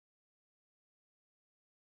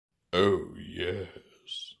Oh, yes.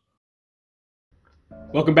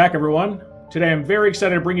 Welcome back, everyone. Today I'm very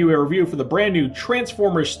excited to bring you a review for the brand new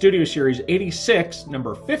Transformers Studio Series 86,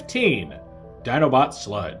 number 15, Dinobot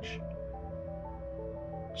Sludge.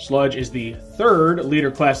 Sludge is the third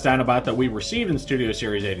leader-class Dinobot that we received in Studio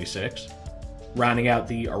Series 86, rounding out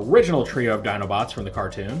the original trio of Dinobots from the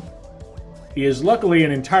cartoon. He is luckily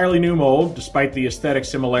an entirely new mold, despite the aesthetic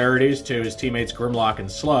similarities to his teammates Grimlock and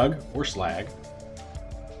Slug, or Slag.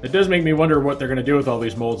 It does make me wonder what they're going to do with all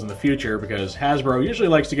these molds in the future, because Hasbro usually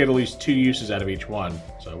likes to get at least 2 uses out of each one,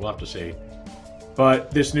 so we'll have to see. But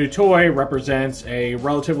this new toy represents a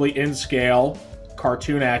relatively in-scale,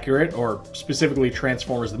 cartoon-accurate, or specifically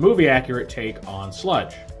Transformers the movie-accurate take on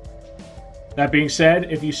Sludge. That being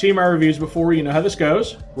said, if you've seen my reviews before, you know how this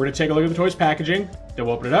goes. We're going to take a look at the toy's packaging, then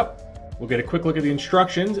we'll open it up, we'll get a quick look at the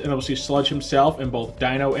instructions, and then we'll see Sludge himself in both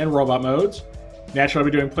Dino and Robot modes. Naturally,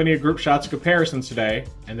 I'll be doing plenty of group shots and comparisons today,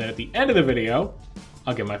 and then at the end of the video,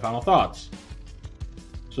 I'll give my final thoughts.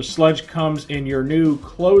 So Sludge comes in your new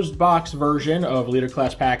closed box version of leader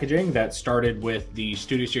class packaging that started with the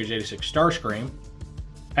Studio Series 86 Starscream.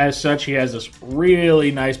 As such, he has this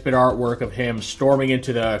really nice bit of artwork of him storming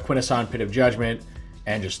into the Quintesson Pit of Judgment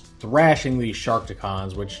and just thrashing these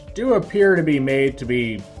Sharkticons, which do appear to be made to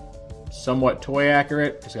be somewhat toy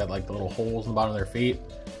accurate. It's got like the little holes in the bottom of their feet.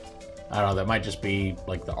 I don't know, that might just be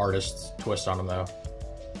like the artist's twist on them though.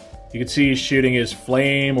 You can see he's shooting his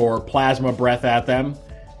flame or plasma breath at them.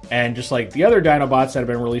 And just like the other Dinobots that have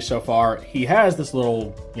been released so far, he has this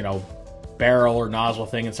little, barrel or nozzle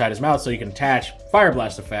thing inside his mouth so you can attach fire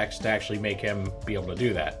blast effects to actually make him be able to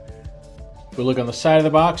do that. If we look on the side of the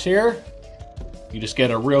box here, you just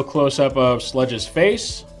get a real close-up of Sludge's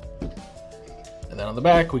face. And then on the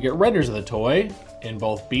back, we get renders of the toy in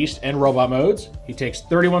both Beast and Robot modes. He takes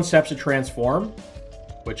 31 steps to transform,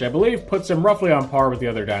 which I believe puts him roughly on par with the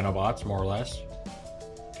other Dinobots, more or less.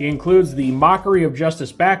 He includes the Mockery of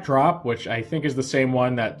Justice backdrop, which I think is the same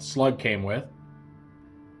one that Slug came with.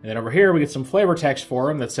 And then over here we get some flavor text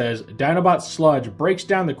for him that says, Dinobot Sludge breaks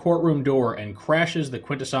down the courtroom door and crashes the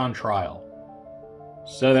Quintesson trial.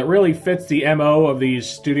 So that really fits the MO of these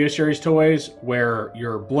Studio Series toys, where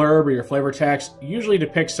your blurb or your flavor text usually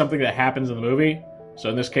depicts something that happens in the movie. So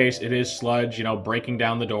in this case, it is Sludge, breaking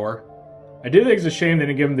down the door. I do think it's a shame they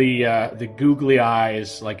didn't give him the googly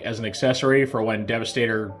eyes as an accessory for when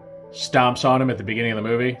Devastator stomps on him at the beginning of the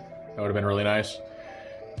movie. That would have been really nice.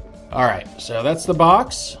 Alright, so that's the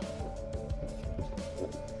box.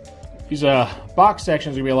 These box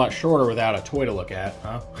sections are going to be a lot shorter without a toy to look at,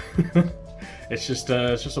 huh? It's just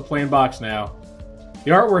a plain box now.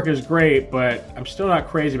 The artwork is great, but I'm still not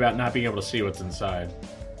crazy about not being able to see what's inside.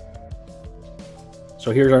 So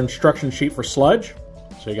here's our instruction sheet for Sludge.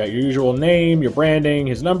 So you got your usual name, your branding,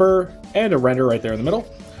 his number, and a render right there in the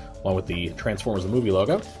middle, along with the Transformers the movie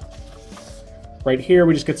logo. Right here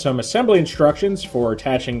we just get some assembly instructions for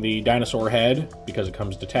attaching the dinosaur head, because it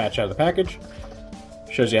comes detached out of the package.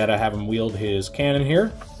 Shows you how to have him wield his cannon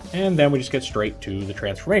here, and then we just get straight to the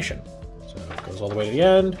transformation. So it goes all the way to the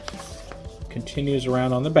end, continues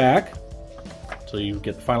around on the back, until you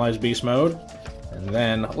get the finalized beast mode, and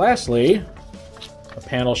then lastly, a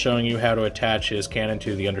panel showing you how to attach his cannon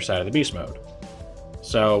to the underside of the beast mode.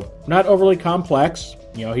 So, not overly complex,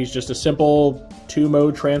 he's just a simple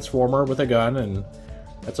 2-mode transformer with a gun, and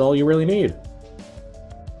that's all you really need.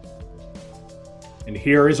 And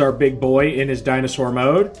here is our big boy in his dinosaur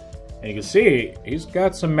mode, and you can see he's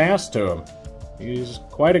got some mass to him. He's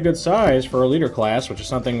quite a good size for a leader class, which is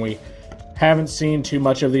something we haven't seen too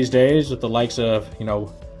much of these days, with the likes of,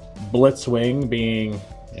 Blitzwing being,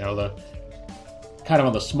 the kind of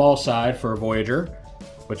on the small side for a Voyager,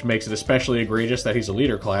 which makes it especially egregious that he's a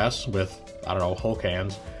leader class with, Hulk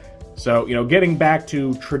hands. So, getting back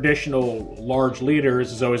to traditional large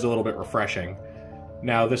leaders is always a little bit refreshing.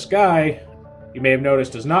 Now, this guy, you may have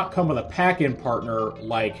noticed, does not come with a pack-in partner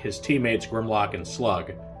like his teammates Grimlock and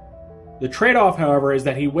Slug. The trade-off, however, is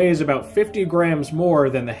that he weighs about 50 grams more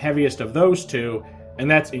than the heaviest of those two, and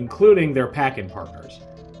that's including their pack-in partners.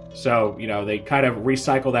 So, they kind of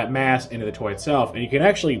recycle that mass into the toy itself, and you can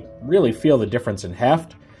actually really feel the difference in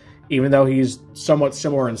heft. Even though he's somewhat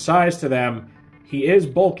similar in size to them, he is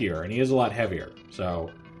bulkier and he is a lot heavier.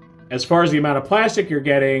 So, as far as the amount of plastic you're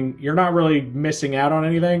getting, you're not really missing out on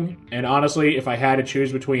anything. And honestly, if I had to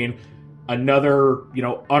choose between another,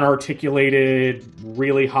 unarticulated,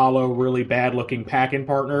 really hollow, really bad-looking pack-in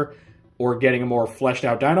partner or getting a more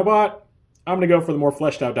fleshed-out Dinobot, I'm going to go for the more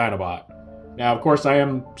fleshed-out Dinobot. Now, of course, I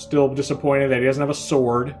am still disappointed that he doesn't have a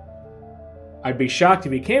sword. I'd be shocked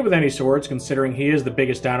if he came with any swords, considering he is the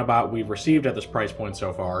biggest Dinobot we've received at this price point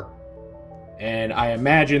so far. and I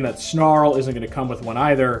imagine that Snarl isn't going to come with one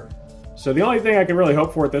either. So the only thing I can really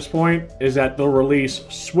hope for at this point is that they'll release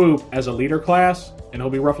Swoop as a leader class, and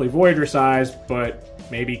he'll be roughly Voyager sized, but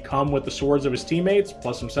maybe come with the swords of his teammates,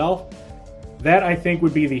 plus himself. That, I think,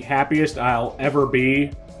 would be the happiest I'll ever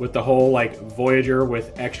be with the whole, like, Voyager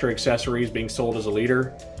with extra accessories being sold as a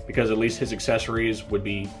leader, because at least his accessories would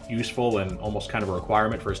be useful and almost kind of a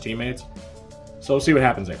requirement for his teammates. So we'll see what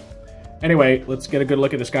happens there. Anyway, let's get a good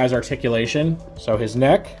look at this guy's articulation. So his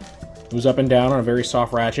neck moves up and down on a very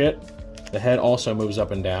soft ratchet. The head also moves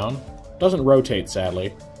up and down. Doesn't rotate,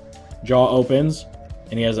 sadly. Jaw opens,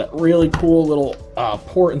 and he has that really cool little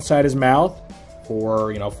port inside his mouth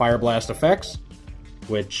for, you know, fire blast effects.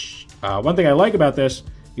 Which, one thing I like about this,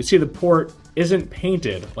 you see the port isn't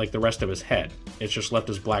painted like the rest of his head. It's just left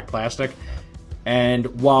as black plastic. And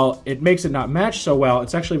while it makes it not match so well,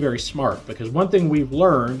 it's actually very smart, because one thing we've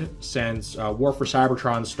learned since War for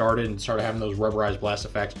Seibertron started and started having those rubberized blast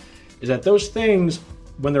effects is that those things,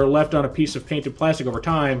 when they're left on a piece of painted plastic over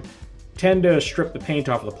time, tend to strip the paint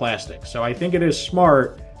off of the plastic. So I think it is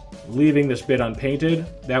smart leaving this bit unpainted.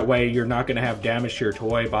 That way you're not going to have damage to your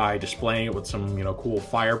toy by displaying it with some, you know, cool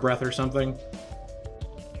fire breath or something.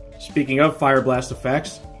 Speaking of fire blast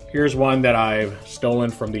effects, here's one that I've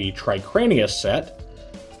stolen from the Tricranius set.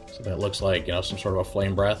 So that looks like, you know, some sort of a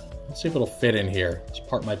flame breath. Let's see if it'll fit in here. This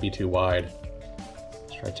part might be too wide.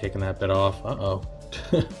 Let's try taking that bit off. Uh-oh.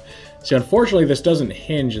 See, unfortunately, this doesn't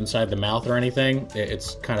hinge inside the mouth or anything.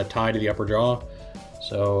 It's kind of tied to the upper jaw.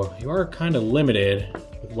 So you are kind of limited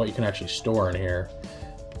with what you can actually store in here.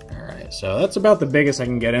 All right, so that's about the biggest I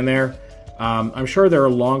can get in there. I'm sure there are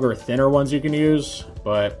longer, thinner ones you can use,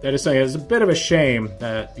 but that is saying it's a bit of a shame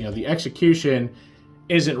that, you know, the execution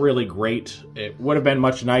isn't really great. It would have been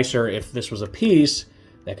much nicer if this was a piece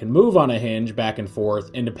that can move on a hinge back and forth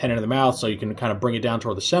independent of the mouth, so you can kind of bring it down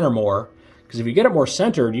toward the center more. Because if you get it more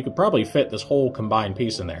centered, you could probably fit this whole combined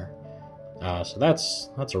piece in there. So that's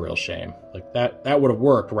a real shame. Like that would have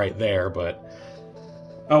worked right there, but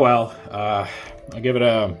oh well. I give it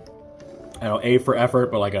a, I don't know, A for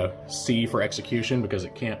effort, but like a C for execution, because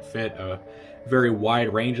it can't fit a very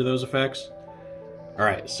wide range of those effects. All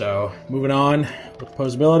right, so moving on with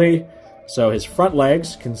posability. So his front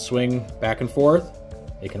legs can swing back and forth.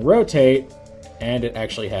 They can rotate, and it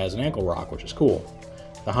actually has an ankle rock, which is cool.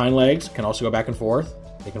 The hind legs can also go back and forth.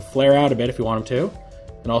 They can flare out a bit if you want them to,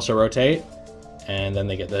 and also rotate. And then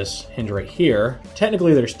they get this hinge right here.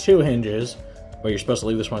 Technically, there's two hinges, but you're supposed to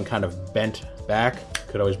leave this one kind of bent back.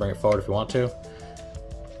 Could always bring it forward if you want to.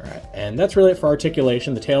 All right, and that's really it for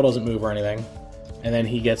articulation. The tail doesn't move or anything. And then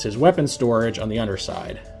he gets his weapon storage on the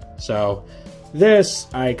underside. So this,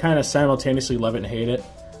 I kind of simultaneously love it and hate it.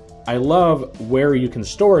 I love where you can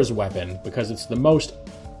store his weapon, because it's the most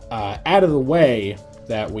out of the way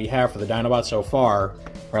that we have for the Dinobots so far,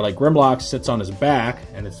 where like Grimlock sits on his back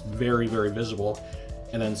and it's very, very visible,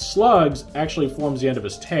 and then Slugs actually forms the end of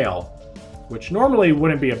his tail, which normally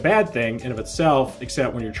wouldn't be a bad thing in of itself,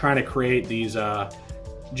 except when you're trying to create these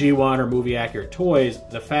G1 or movie accurate toys.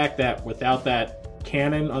 The fact that without that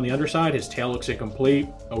cannon on the underside, his tail looks incomplete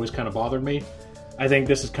always kind of bothered me. I think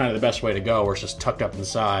this is kind of the best way to go, where it's just tucked up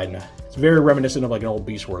inside, and it's very reminiscent of like an old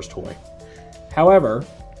Beast Wars toy. However,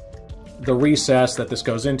 the recess that this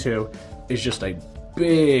goes into is just a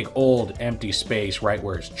big old empty space right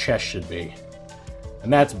where his chest should be.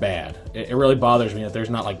 And that's bad. It really bothers me that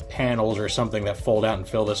there's not like panels or something that fold out and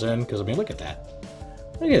fill this in, because I mean, look at that.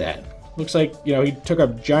 Look at that. Looks like, you know, he took a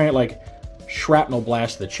giant like shrapnel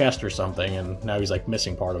blast to the chest or something, and now he's like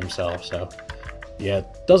missing part of himself. So yeah,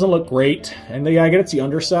 it doesn't look great. And yeah, I get it's the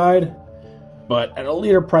underside, but at a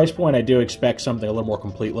leader price point, I do expect something a little more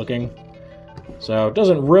complete looking. So it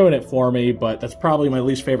doesn't ruin it for me, but that's probably my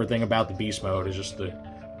least favorite thing about the Beast Mode, is just the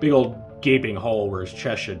big old gaping hole where his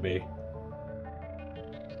chest should be.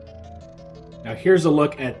 Now here's a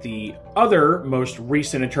look at the other most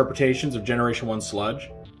recent interpretations of Generation 1 Sludge.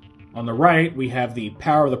 On the right, we have the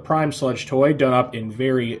Power of the Prime Sludge toy done up in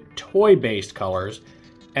very toy-based colors.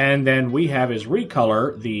 And then we have his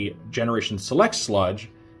recolor, the Generation Select Sludge,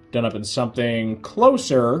 done up in something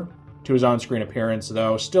closer to his on-screen appearance,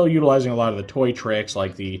 though still utilizing a lot of the toy tricks,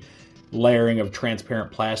 like the layering of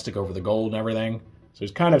transparent plastic over the gold and everything. So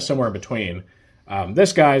he's kind of somewhere in between.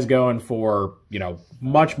 This guy's going for, you know,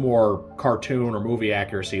 much more cartoon or movie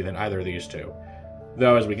accuracy than either of these two.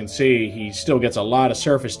 Though, as we can see, he still gets a lot of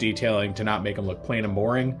surface detailing to not make him look plain and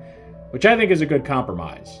boring, which I think is a good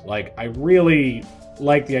compromise. Like, I really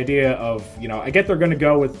like the idea of, you know, I get they're going to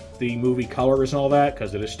go with the movie colors and all that,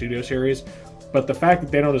 because it is Studio Series, but the fact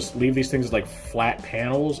that they don't just leave these things as like flat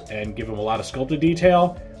panels and give them a lot of sculpted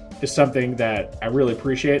detail, is something that I really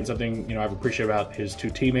appreciate, and something, you know, I've appreciated about his two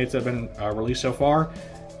teammates that have been released so far.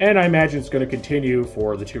 And I imagine it's going to continue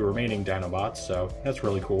for the two remaining Dinobots, so that's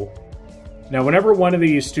really cool. Now, whenever one of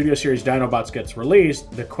these Studio Series Dinobots gets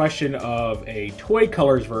released, the question of a Toy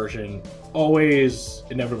Colors version always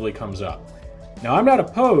inevitably comes up. Now, I'm not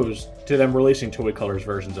opposed to them releasing Toy Colors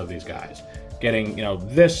versions of these guys. Getting, you know,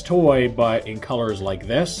 this toy, but in colors like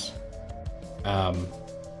this.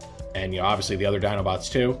 And, you know, obviously the other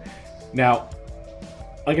Dinobots too. Now,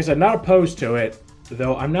 like I said, not opposed to it,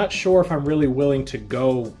 though I'm not sure if I'm really willing to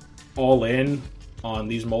go all in on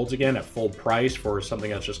these molds again at full price for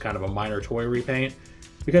something that's just kind of a minor toy repaint.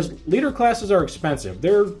 Because leader classes are expensive.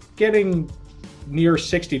 They're getting near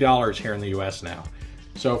 $60 here in the US now.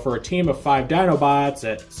 So for a team of 5 Dinobots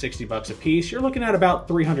at $60 a piece, you're looking at about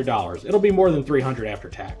 $300. It'll be more than $300 after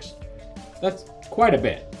tax. That's quite a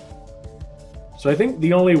bit. So I think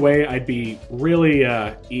the only way I'd be really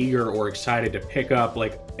eager or excited to pick up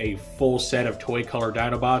like a full set of toy color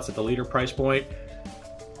Dinobots at the leader price point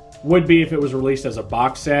would be if it was released as a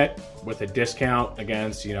box set with a discount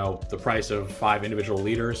against, you know, the price of 5 individual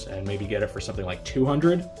leaders, and maybe get it for something like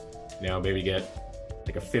 $200. You know, maybe get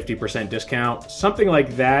like a 50% discount. Something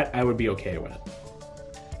like that I would be okay with.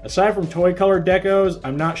 Aside from toy colored decos,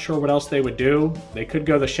 I'm not sure what else they would do. They could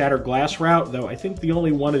go the shattered glass route, though I think the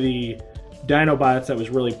only one of the Dinobots that was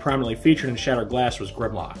really prominently featured in Shattered Glass was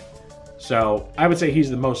Grimlock. So I would say he's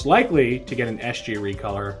the most likely to get an SG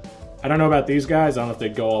recolor. I don't know about these guys, I don't know if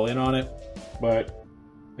they'd go all in on it, but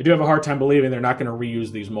I do have a hard time believing they're not going to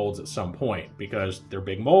reuse these molds at some point, because they're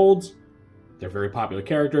big molds, they're very popular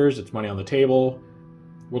characters, it's money on the table.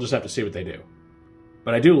 We'll just have to see what they do.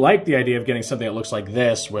 But I do like the idea of getting something that looks like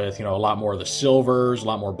this with, you know, a lot more of the silvers, a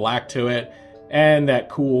lot more black to it, and that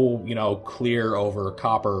cool, you know, clear over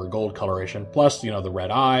copper or gold coloration. Plus, you know, the red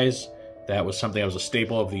eyes. That was something that was a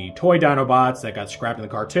staple of the toy Dinobots that got scrapped in the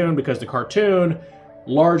cartoon, because the cartoon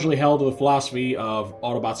largely held to the philosophy of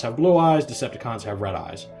Autobots have blue eyes, Decepticons have red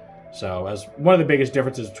eyes. So as one of the biggest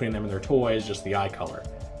differences between them and their toys, just the eye color.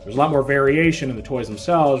 There's a lot more variation in the toys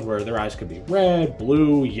themselves, where their eyes could be red,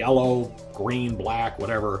 blue, yellow, green, black,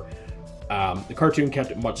 whatever. The cartoon kept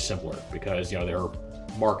it much simpler because, you know, they were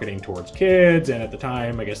marketing towards kids, and at the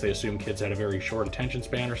time, I guess they assumed kids had a very short attention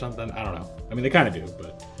span or something. I don't know. I mean, they kind of do,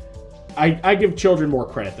 but I give children more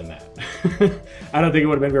credit than that. I don't think it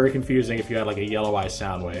would have been very confusing if you had like a yellow eye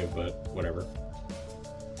sound wave, but whatever.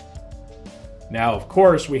 Now, of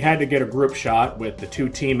course, we had to get a group shot with the two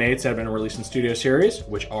teammates that have been released in Studio Series,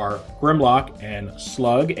 which are Grimlock and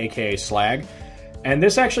Slug, aka Slag. And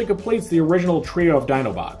this actually completes the original trio of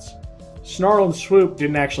Dinobots. Snarl and Swoop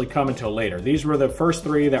didn't actually come until later. These were the first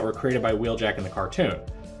 3 that were created by Wheeljack in the cartoon.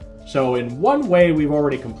 So in one way, we've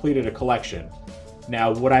already completed a collection.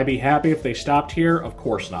 Now, would I be happy if they stopped here? Of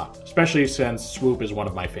course not. Especially since Swoop is one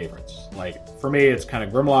of my favorites. Like, for me, it's kind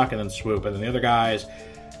of Grimlock and then Swoop, and then the other guys,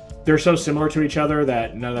 they're so similar to each other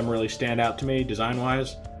that none of them really stand out to me,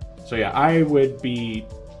 design-wise. So yeah, I would be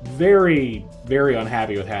very, very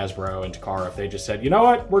unhappy with Hasbro and Takara if they just said, you know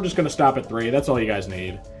what, we're just going to stop at 3, that's all you guys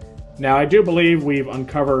need. Now, I do believe we've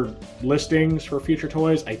uncovered listings for future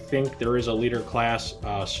toys. I think there is a leader class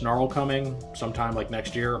Snarl coming sometime like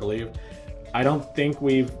next year, I believe. I don't think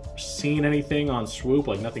we've seen anything on Swoop,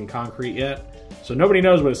 like nothing concrete yet. So nobody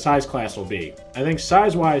knows what his size class will be. I think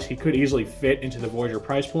size-wise, he could easily fit into the Voyager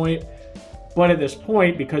price point. But at this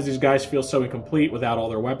point, because these guys feel so incomplete without all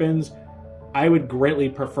their weapons, I would greatly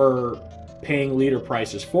prefer paying leader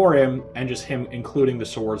prices for him and just him including the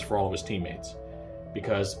swords for all of his teammates.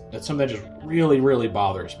 Because that's something that just really, really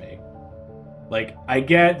bothers me. Like, I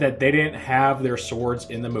get that they didn't have their swords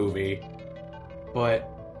in the movie, but,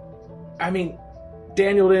 I mean,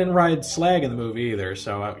 Daniel didn't ride Slag in the movie either,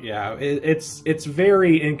 so yeah, it's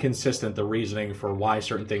very inconsistent, the reasoning for why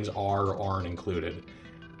certain things are or aren't included.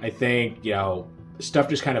 I think, you know, stuff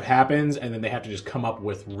just kind of happens, and then they have to just come up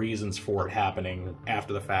with reasons for it happening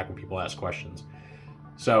after the fact when people ask questions.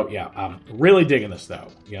 So yeah, I'm really digging this though.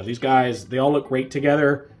 You know, these guys, they all look great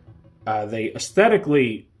together. They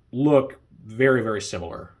aesthetically look very, very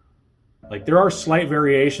similar. Like, there are slight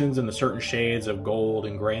variations in the certain shades of gold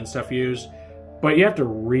and gray and stuff used, but you have to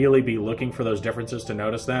really be looking for those differences to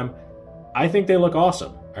notice them. I think they look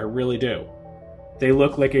awesome. I really do. They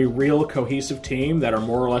look like a real cohesive team that are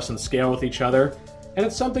more or less in scale with each other, and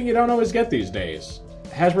it's something you don't always get these days.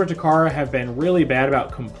 Hasbro and Takara have been really bad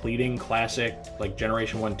about completing classic, like,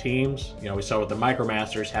 Generation 1 teams. You know, we saw with the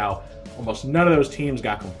Micromasters how almost none of those teams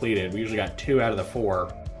got completed. We usually got 2 out of the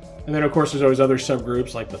 4. And then, of course, there's always other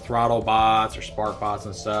subgroups like the Throttle Bots or Spark Bots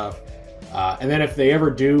and stuff. And then if they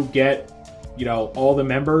ever do get you know, all the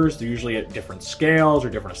members, they're usually at different scales or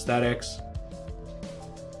different aesthetics.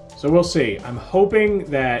 So we'll see. I'm hoping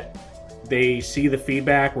that they see the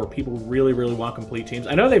feedback where people really, really want complete teams.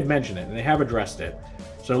 I know they've mentioned it and they have addressed it.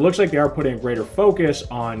 So it looks like they are putting a greater focus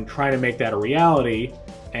on trying to make that a reality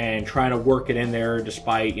and trying to work it in there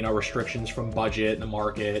despite, you know, restrictions from budget and the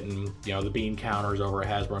market and, you know, the bean counters over at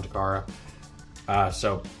Hasbro and Takara.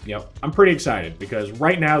 So, you know, I'm pretty excited because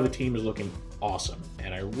right now the team is looking awesome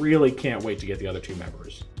and I really can't wait to get the other two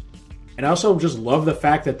members. And I also just love the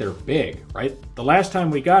fact that they're big, right? The last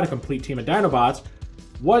time we got a complete team of Dinobots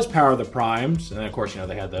was Power of the Primes, and then of course, you know,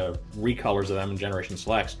 they had the recolors of them in Generation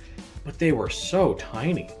Selects, but they were so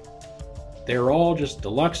tiny. They were all just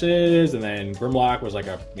Deluxes, and then Grimlock was like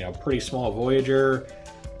a, you know, pretty small Voyager,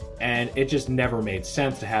 and it just never made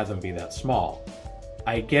sense to have them be that small.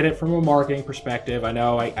 I get it from a marketing perspective. I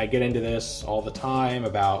know I get into this all the time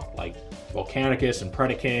about like Volcanicus and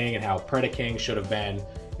Predaking and how Predaking should have been,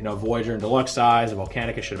 you know, Voyager and Deluxe size, and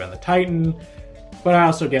Volcanicus should have been the Titan. But I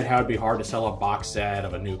also get how it'd be hard to sell a box set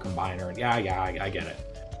of a new combiner, and yeah, I get it.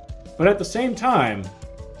 But at the same time,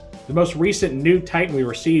 the most recent new Titan we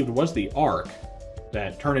received was the Ark,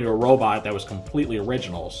 that turned into a robot that was completely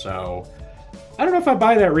original, so I don't know if I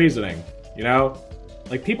buy that reasoning, you know?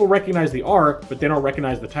 Like, people recognize the Ark, but they don't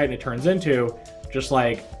recognize the Titan it turns into, just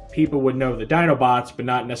like people would know the Dinobots, but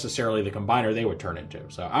not necessarily the combiner they would turn into.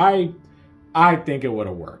 So I think it would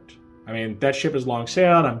have worked. I mean, that ship is long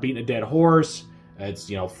sailed, I'm beating a dead horse,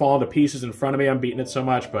 it's, you know, falling to pieces in front of me, I'm beating it so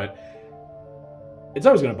much, but it's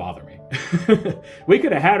always going to bother me. We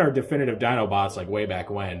could have had our definitive Dinobots, like, way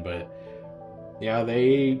back when, but, yeah,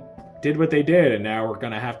 they did what they did, and now we're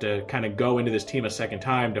going to have to kind of go into this team a second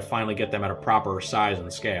time to finally get them at a proper size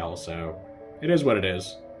and scale, so it is what it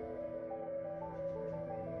is.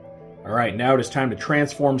 Alright, now it is time to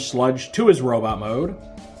transform Sludge to his robot mode.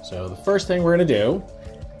 So the first thing we're going to do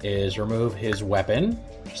is remove his weapon,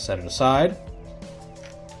 just set it aside.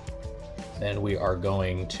 Then we are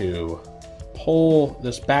going to pull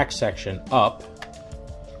this back section up,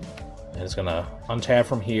 and it's going to untab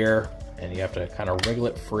from here, and you have to kind of wriggle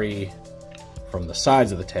it free from the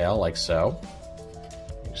sides of the tail, like so.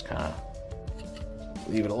 You just kind of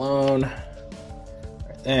leave it alone.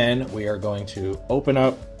 Right, then we are going to open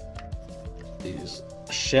up these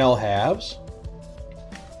shell halves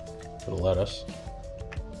for the lettuce.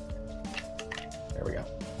 There we go.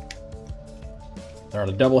 They're on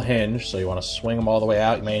a double hinge, so you want to swing them all the way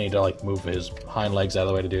out. You may need to like move his hind legs out of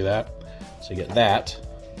the way to do that. So you get that.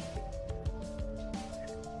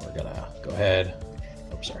 We're gonna go ahead,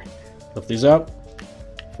 lift these up,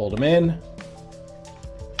 fold them in.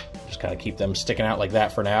 Just kind of keep them sticking out like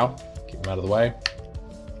that for now. Keep them out of the way.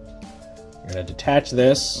 You're gonna detach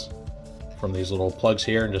this from these little plugs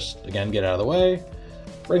here and just, again, get out of the way.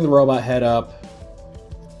 Bring the robot head up.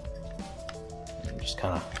 And just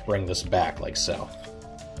kind of bring this back like so.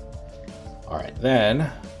 Alright,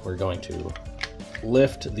 then we're going to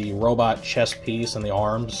lift the robot chest piece and the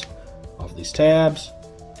arms off these tabs,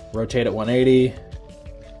 rotate it 180,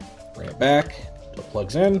 bring it back until it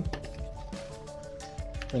plugs in,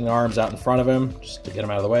 bring the arms out in front of him just to get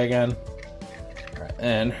him out of the way again. Alright,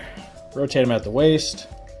 then rotate him at the waist,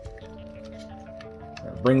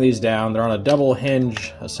 bring these down. They're on a double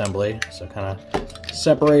hinge assembly, so kind of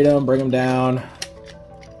separate them, bring them down,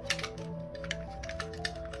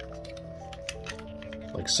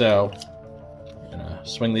 like so. I'm gonna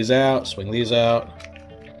swing these out, straighten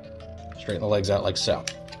the legs out like so.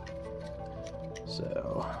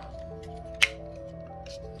 So,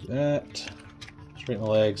 do that, straighten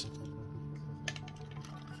the legs.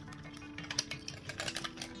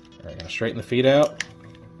 Alright, gonna straighten the feet out.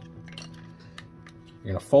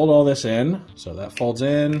 You're gonna fold all this in, so that folds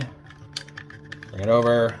in, bring it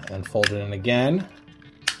over, and fold it in again,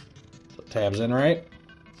 so it tabs in right.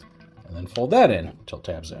 And then fold that in until it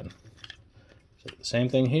tabs in. So the same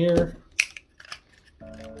thing here.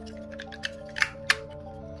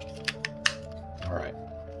 Alright.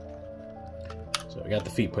 So we got the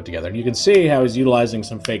feet put together. And you can see how he's utilizing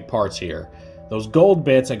some fake parts here. Those gold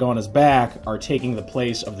bits that go on his back are taking the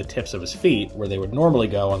place of the tips of his feet, where they would normally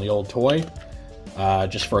go on the old toy,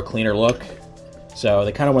 just for a cleaner look. So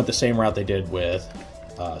they kind of went the same route they did with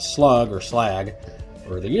Slug or Slag,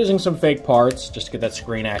 where they're using some fake parts just to get that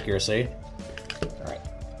screen accuracy. Alright,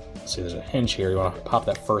 see there's a hinge here. You want to pop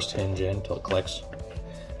that first hinge in until it clicks.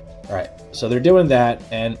 Alright, so they're doing that,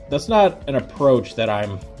 and that's not an approach that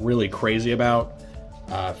I'm really crazy about.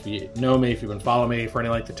 If you know me, if you've been following me for any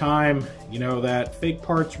length of time, you know that fake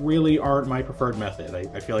parts really aren't my preferred method.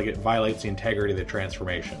 I feel like it violates the integrity of the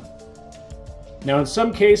transformation. Now, in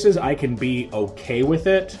some cases, I can be okay with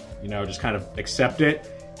it, you know, just kind of accept it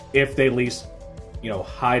if they at least, you know,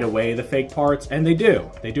 hide away the fake parts, and they do.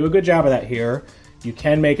 They do a good job of that here. You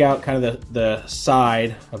can make out kind of the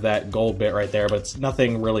side of that gold bit right there, but it's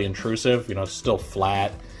nothing really intrusive. You know, it's still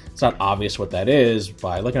flat. It's not obvious what that is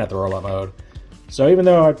by looking at the robot mode. So even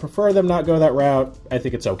though I'd prefer them not go that route, I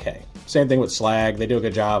think it's okay. Same thing with Slag. They do a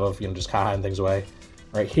good job of, you know, just kind of hiding things away.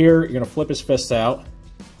 Right here, you're going to flip his fists out.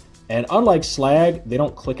 And unlike Slag, they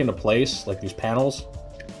don't click into place like these panels.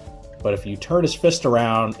 But if you turn his fist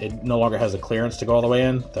around, it no longer has the clearance to go all the way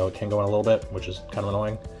in, though it can go in a little bit, which is kind of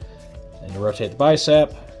annoying. And you rotate the bicep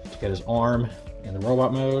to get his arm in the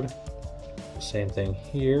robot mode. Same thing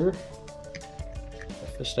here.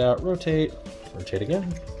 Fist out, rotate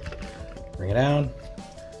again, bring it down.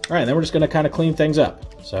 All right, and then we're just gonna kind of clean things up.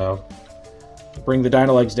 So bring the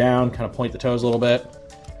dino legs down, kind of point the toes a little bit,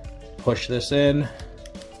 push this in,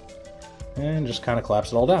 and just kind of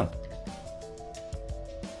collapse it all down.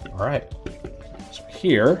 All right, so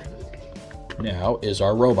here now is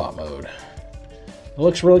our robot mode. It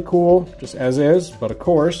looks really cool, just as is, but of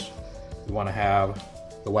course, we want to have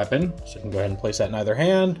the weapon, so you can go ahead and place that in either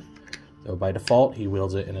hand. So by default, he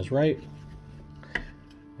wields it in his right.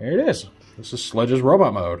 There it is. This is Sludge's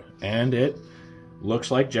robot mode, and it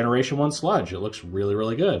looks like Generation 1 Sludge. It looks really,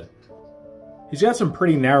 really good. He's got some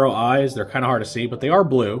pretty narrow eyes. They're kind of hard to see, but they are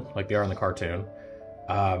blue, like they are in the cartoon.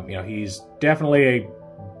 You know, he's definitely a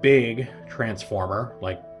big Transformer,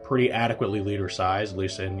 like pretty adequately leader size, at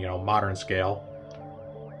least in, you know, modern scale.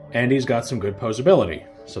 And he's got some good posability.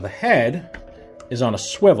 So the head is on a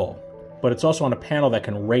swivel, but it's also on a panel that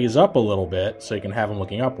can raise up a little bit, so you can have him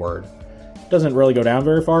looking upward. Doesn't really go down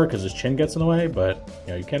very far because his chin gets in the way, but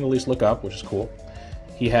you know, you can at least look up, which is cool.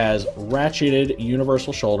 He has ratcheted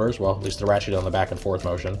universal shoulders, well, at least they're ratcheted on the back and forth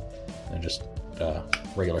motion, and just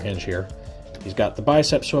regular hinge here. He's got the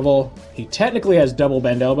bicep swivel. He technically has double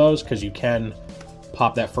bend elbows because you can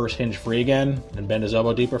pop that first hinge free again and bend his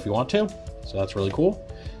elbow deeper if you want to, so that's really cool.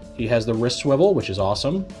 He has the wrist swivel, which is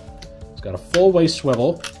awesome. He's got a full waist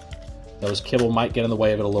swivel. Those kibble might get in the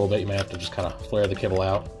way of it a little bit. You may have to just kind of flare the kibble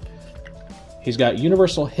out. He's got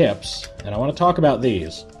universal hips, and I want to talk about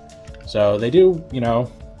these. So they do, you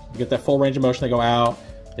know, you get that full range of motion. They go out,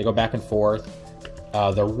 they go back and forth.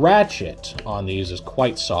 The ratchet on these is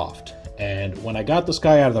quite soft. And when I got this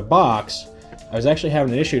guy out of the box, I was actually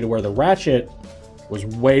having an issue to where the ratchet was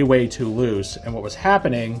way, way too loose. And what was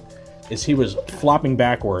happening is he was flopping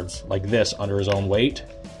backwards like this under his own weight.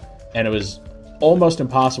 And it was almost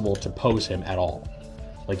impossible to pose him at all.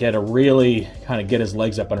 Like, you had to really kind of get his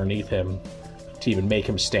legs up underneath him to even make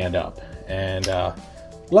him stand up. And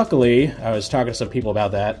luckily, I was talking to some people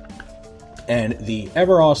about that, and the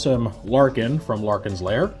ever awesome Larkin from Larkin's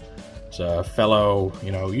Lair, he's a fellow,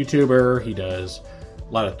 you know, YouTuber. He does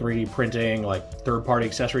a lot of 3D printing, like third-party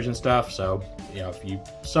accessories and stuff. So, you know, if you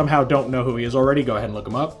somehow don't know who he is already, go ahead and look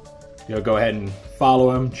him up. You know, go ahead and follow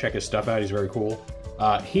him, check his stuff out. He's very cool.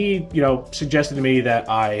 He, you know, suggested to me that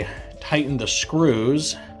I tighten the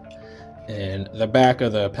screws in the back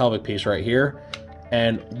of the pelvic piece right here.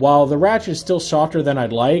 And while the ratchet is still softer than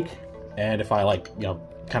I'd like, and if I, like, you know,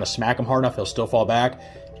 kind of smack him hard enough, he'll still fall back,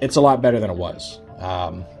 it's a lot better than it was.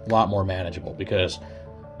 A lot more manageable, because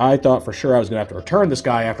I thought for sure I was going to have to return this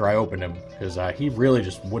guy after I opened him, because he really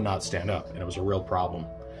just would not stand up, and it was a real problem.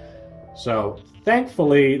 So,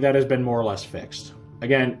 thankfully, that has been more or less fixed.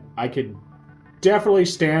 Again, I could definitely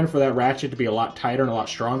stand for that ratchet to be a lot tighter and a lot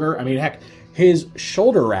stronger. I mean, heck, his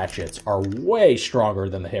shoulder ratchets are way stronger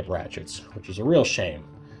than the hip ratchets, which is a real shame,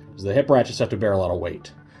 because the hip ratchets have to bear a lot of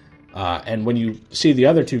weight. And when you see the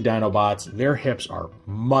other two Dinobots, their hips are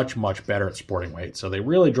much, much better at sporting weight, so they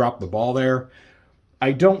really dropped the ball there.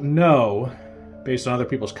 I don't know, based on other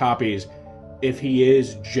people's copies, if he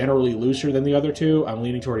is generally looser than the other two. I'm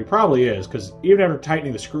leaning toward he probably is, because even after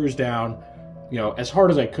tightening the screws down, you know, as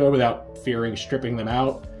hard as I could without fearing stripping them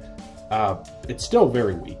out, it's still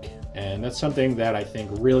very weak. And that's something that I think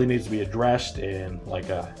really needs to be addressed in like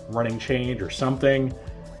a running change or something,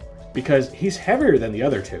 because he's heavier than the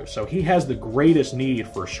other two, so he has the greatest need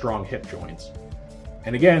for strong hip joints.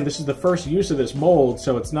 And again, this is the first use of this mold,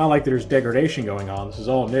 so it's not like there's degradation going on. This is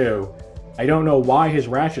all new. I don't know why his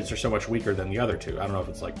ratchets are so much weaker than the other two. I don't know if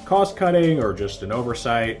it's like cost cutting or just an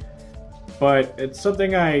oversight, but it's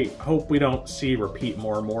something I hope we don't see repeat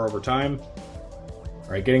more and more over time. All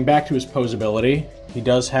right, getting back to his posability, he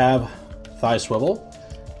does have thigh swivel.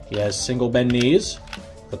 He has single bend knees,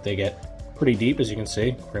 but they get pretty deep, as you can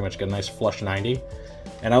see. Pretty much get a nice flush 90.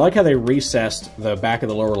 And I like how they recessed the back of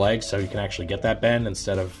the lower leg so you can actually get that bend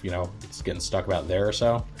instead of, you know, it's getting stuck about there or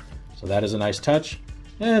so. So that is a nice touch.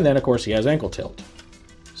 And then, of course, he has ankle tilt.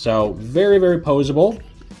 So very, very posable.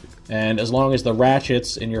 And as long as the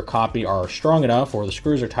ratchets in your copy are strong enough or the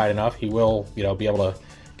screws are tight enough, he will, be able to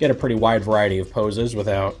get a pretty wide variety of poses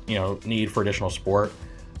without, need for additional support.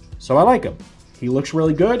 So I like him. He looks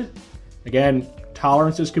really good. Again,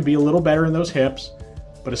 tolerances could be a little better in those hips,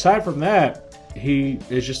 but aside from that, he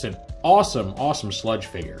is just an awesome, awesome Sludge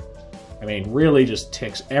figure. I mean, really just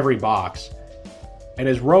ticks every box. And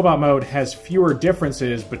his robot mode has fewer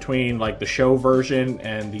differences between like the show version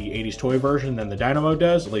and the 80s toy version than the Dino mode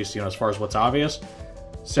does, at least, as far as what's obvious.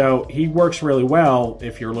 So he works really well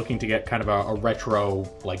if you're looking to get kind of a retro,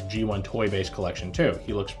 like G1 toy-based collection too.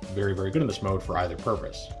 He looks very, very good in this mode for either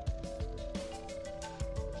purpose.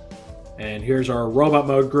 And here's our robot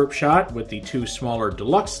mode group shot with the two smaller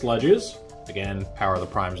Deluxe Sludges. Again, Power of the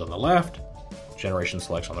Primes on the left, Generation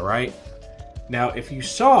Selects on the right. Now, if you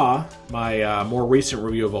saw my more recent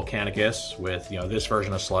review of Volcanicus with, this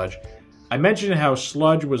version of Sludge, I mentioned how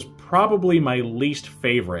Sludge was probably my least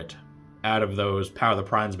favorite out of those Power of the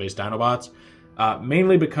Primes based Dinobots,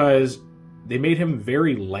 mainly because they made him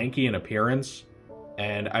very lanky in appearance,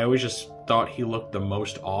 and I always just thought he looked the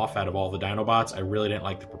most off out of all the Dinobots. I really didn't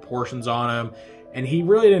like the proportions on him, and he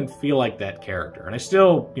really didn't feel like that character, and I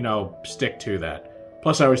still, stick to that.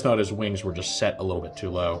 Plus, I always thought his wings were just set a little bit too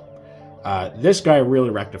low. This guy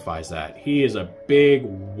really rectifies that. He is a big,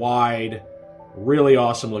 wide, really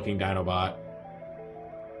awesome looking Dinobot.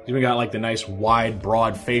 He's even got like the nice wide,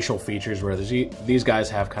 broad facial features where these guys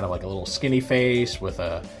have kind of like a little skinny face with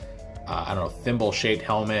a, I don't know, thimble-shaped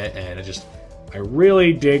helmet, and I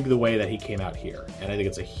really dig the way that he came out here, and I think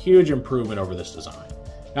it's a huge improvement over this design.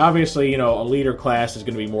 Now, obviously, a leader class is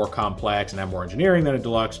going to be more complex and have more engineering than a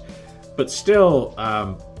Deluxe, but still,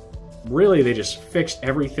 really, they just fixed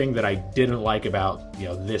everything that I didn't like about,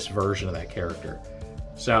 this version of that character.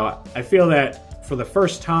 So I feel that for the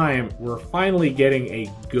first time, we're finally getting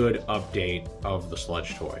a good update of the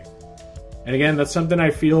Sludge toy. And again, that's something I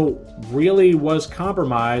feel really was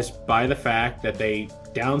compromised by the fact that they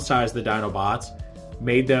downsized the Dinobots,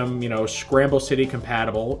 made them, Scramble City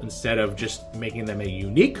compatible instead of just making them a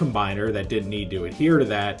unique combiner that didn't need to adhere to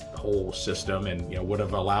that whole system and, would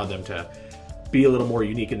have allowed them to be a little more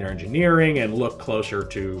unique in their engineering and look closer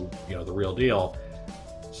to, the real deal.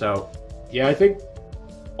 So, yeah, I think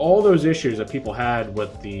all those issues that people had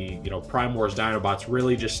with the, Prime Wars Dinobots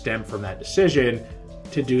really just stem from that decision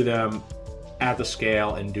to do them at the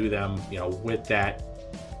scale and do them, with that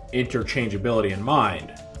interchangeability in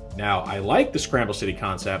mind. Now, I like the Scramble City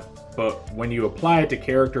concept, but when you apply it to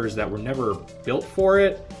characters that were never built for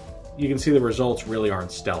it, you can see the results really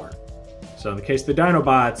aren't stellar. So in the case of the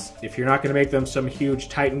Dinobots, if you're not going to make them some huge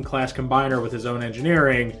Titan-class combiner with his own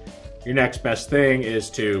engineering, your next best thing is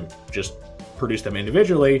to just produce them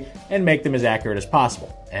individually and make them as accurate as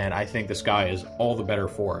possible. And I think this guy is all the better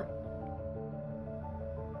for it.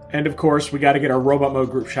 And of course, we got to get our robot mode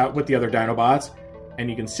group shot with the other Dinobots, and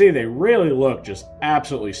you can see they really look just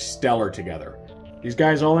absolutely stellar together. These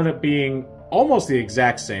guys all end up being almost the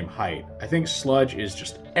exact same height. I think Sludge is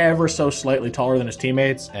just ever so slightly taller than his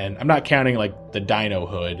teammates, and I'm not counting like the dino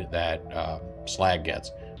hood that Slag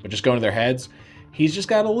gets, but just going to their heads, he's just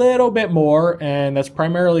got a little bit more, and that's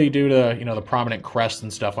primarily due to, the prominent crest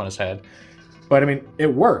and stuff on his head. But I mean,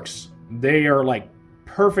 it works. They are like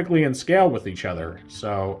perfectly in scale with each other,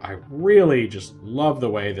 so I really just love the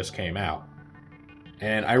way this came out.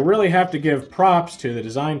 And I really have to give props to the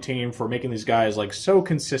design team for making these guys like so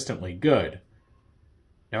consistently good.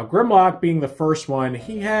 Now, Grimlock being the first one,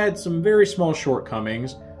 he had some very small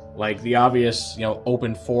shortcomings, like the obvious,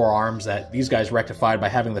 open forearms that these guys rectified by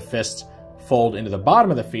having the fists fold into the bottom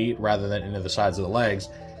of the feet rather than into the sides of the legs.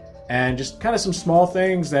 And just kind of some small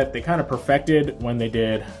things that they kind of perfected when they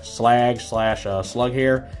did Slag/Slug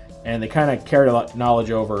here, and they kind of carried a lot of knowledge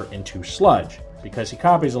over into Sludge, because he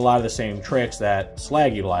copies a lot of the same tricks that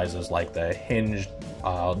Slag utilizes, like the hinged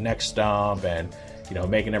neck stump and,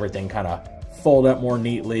 making everything kind of fold up more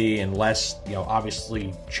neatly and less,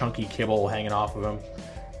 obviously chunky kibble hanging off of him.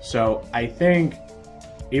 So I think,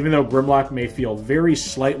 even though Grimlock may feel very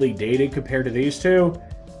slightly dated compared to these two,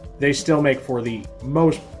 they still make for the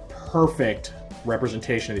most perfect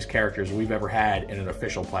representation of these characters we've ever had in an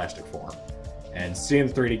official plastic form. And seeing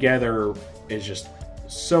the three together is just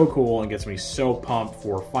so cool and gets me so pumped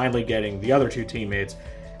for finally getting the other two teammates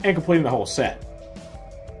and completing the whole set.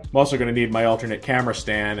 I'm also going to need my alternate camera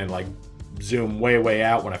stand and like zoom way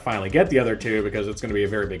out when I finally get the other two, because it's going to be a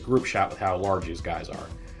very big group shot with how large these guys are.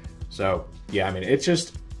 So yeah, I mean,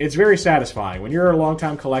 it's very satisfying when you're a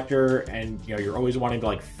longtime collector and you're always wanting to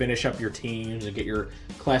like finish up your teams and get your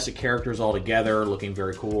classic characters all together looking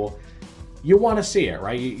very cool. You want to see it,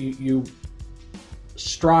 right? You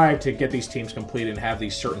strive to get these teams completed and have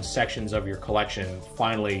these certain sections of your collection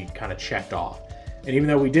finally kind of checked off. And even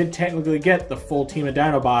though we did technically get the full team of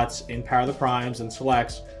Dinobots in Power of the Primes and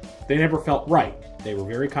Selects, they never felt right. They were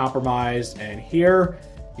very compromised, and here,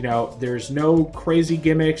 you know, there's no crazy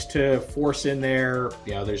gimmicks to force in there.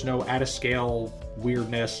 You know, there's no out-of-scale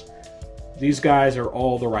weirdness. These guys are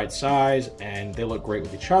all the right size, and they look great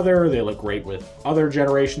with each other. They look great with other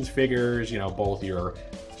generations figures, you know, both your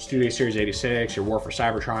Studio Series 86, your War for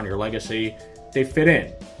Seibertron, your Legacy. They fit in,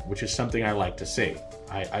 which is something I like to see.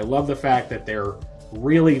 I love the fact that they're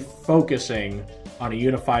really focusing on a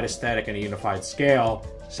unified aesthetic and a unified scale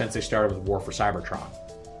since they started with War for Seibertron.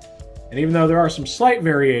 And even though there are some slight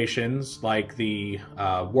variations, like the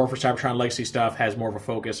War for Seibertron Legacy stuff has more of a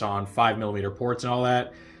focus on 5mm ports and all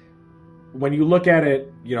that, when you look at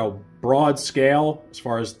it, you know, broad scale, as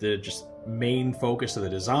far as the just main focus of the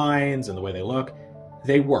designs and the way they look,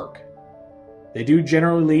 they work. They do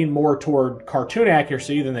generally lean more toward cartoon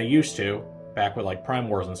accuracy than they used to, back with like Prime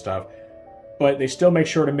Wars and stuff, but they still make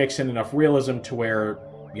sure to mix in enough realism to where,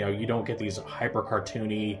 you know, you don't get these hyper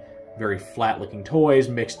cartoony, very flat looking toys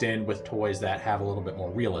mixed in with toys that have a little bit more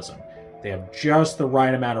realism. They have just the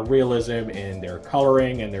right amount of realism in their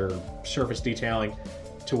coloring and their surface detailing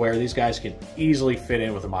to where these guys can easily fit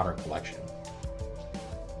in with a modern collection.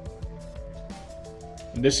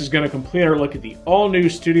 And this is going to complete our look at the all-new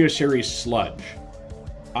Studio Series Sludge.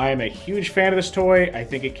 I am a huge fan of this toy. I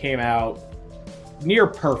think it came out near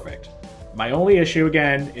perfect. My only issue,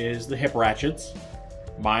 again, is the hip ratchets.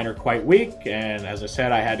 Mine are quite weak, and as I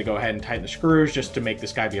said, I had to go ahead and tighten the screws just to make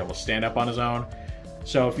this guy be able to stand up on his own.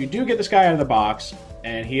 So if you do get this guy out of the box,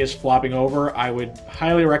 and he is flopping over, I would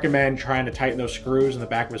highly recommend trying to tighten those screws in the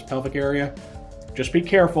back of his pelvic area. Just be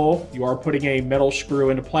careful, you are putting a metal screw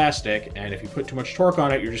into plastic, and if you put too much torque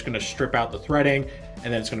on it, you're just going to strip out the threading,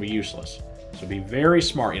 and then it's going to be useless. So be very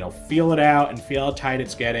smart, you know, feel it out and feel how tight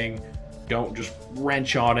it's getting. Don't just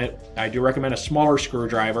wrench on it. I do recommend a smaller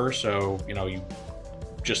screwdriver, so, you know, you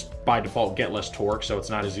just by default get less torque, so it's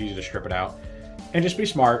not as easy to strip it out. And just be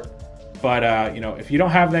smart. But, you know, if you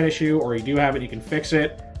don't have that issue, or you do have it, you can fix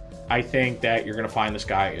it. I think that you're going to find this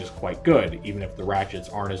guy is quite good, even if the ratchets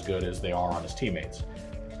aren't as good as they are on his teammates.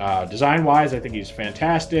 Design-wise, I think he's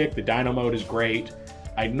fantastic. The Dino mode is great.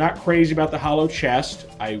 I'm not crazy about the hollow chest.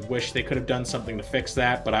 I wish they could have done something to fix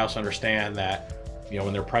that, but I also understand that, you know,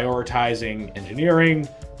 when they're prioritizing engineering,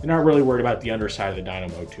 they're not really worried about the underside of the Dino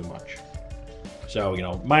mode too much. So, you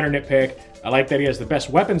know, minor nitpick. I like that he has the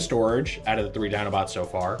best weapon storage out of the 3 Dinobots so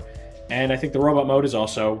far. And I think the robot mode is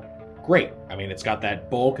also great. I mean, it's got that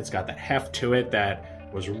bulk, it's got that heft to it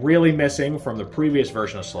that was really missing from the previous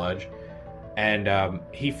version of Sludge. And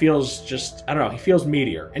he feels just, I don't know, he feels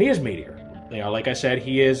meatier. And he is meatier. You know, like I said,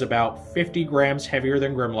 he is about 50 grams heavier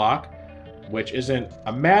than Grimlock, which isn't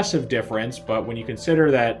a massive difference, but when you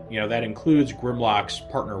consider that, you know, that includes Grimlock's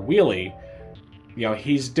partner Wheelie, you know,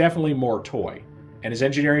 he's definitely more toy. And his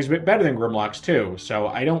engineering is a bit better than Grimlock's too, so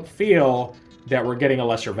I don't feel that we're getting a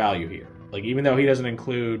lesser value here. Like, even though he doesn't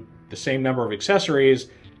include the same number of accessories,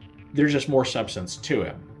 there's just more substance to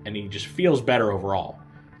him, and he just feels better overall.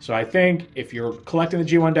 So I think if you're collecting the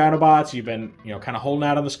G1 Dinobots, you've been, you know, kind of holding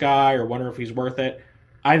out on this guy or wondering if he's worth it,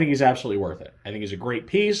 I think he's absolutely worth it. I think he's a great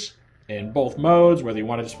piece in both modes, whether you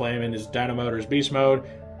want to display him in his Dino mode or his Beast mode.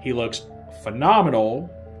 He looks phenomenal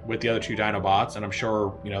with the other 2 Dinobots, and I'm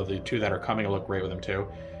sure, you know, the 2 that are coming will look great with him too.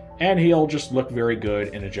 And he'll just look very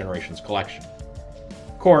good in a Generations collection.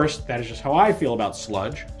 Of course, that is just how I feel about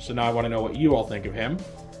Sludge, so now I want to know what you all think of him.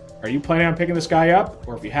 Are you planning on picking this guy up?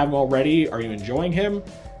 Or if you haven't already, are you enjoying him?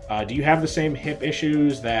 Do you have the same hip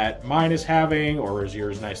issues that mine is having, or is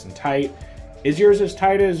yours nice and tight? Is yours as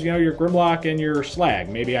tight as, you know, your Grimlock and your Slag?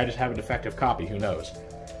 Maybe I just have a defective copy, who knows?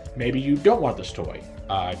 Maybe you don't want this toy.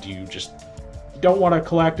 Do you just don't want to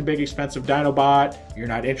collect a big expensive Dinobot? You're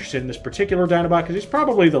not interested in this particular Dinobot because he's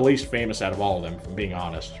probably the least famous out of all of them, if I'm being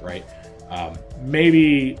honest, right?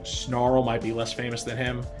 Maybe Snarl might be less famous than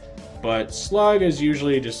him, but Sludge is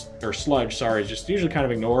usually just usually kind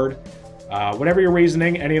of ignored. Whatever your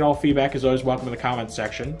reasoning, any and all feedback is always welcome in the comments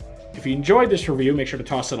section. If you enjoyed this review, make sure to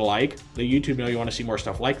toss it a like. Let YouTube know you want to see more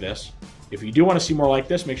stuff like this. If you do want to see more like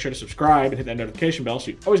this, make sure to subscribe and hit that notification bell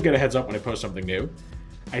so you always get a heads up when I post something new.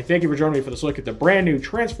 I thank you for joining me for this look at the brand new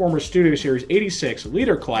Transformers Studio Series 86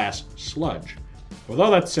 Leader Class Sludge. With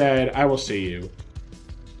all that said, I will see you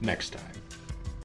next time.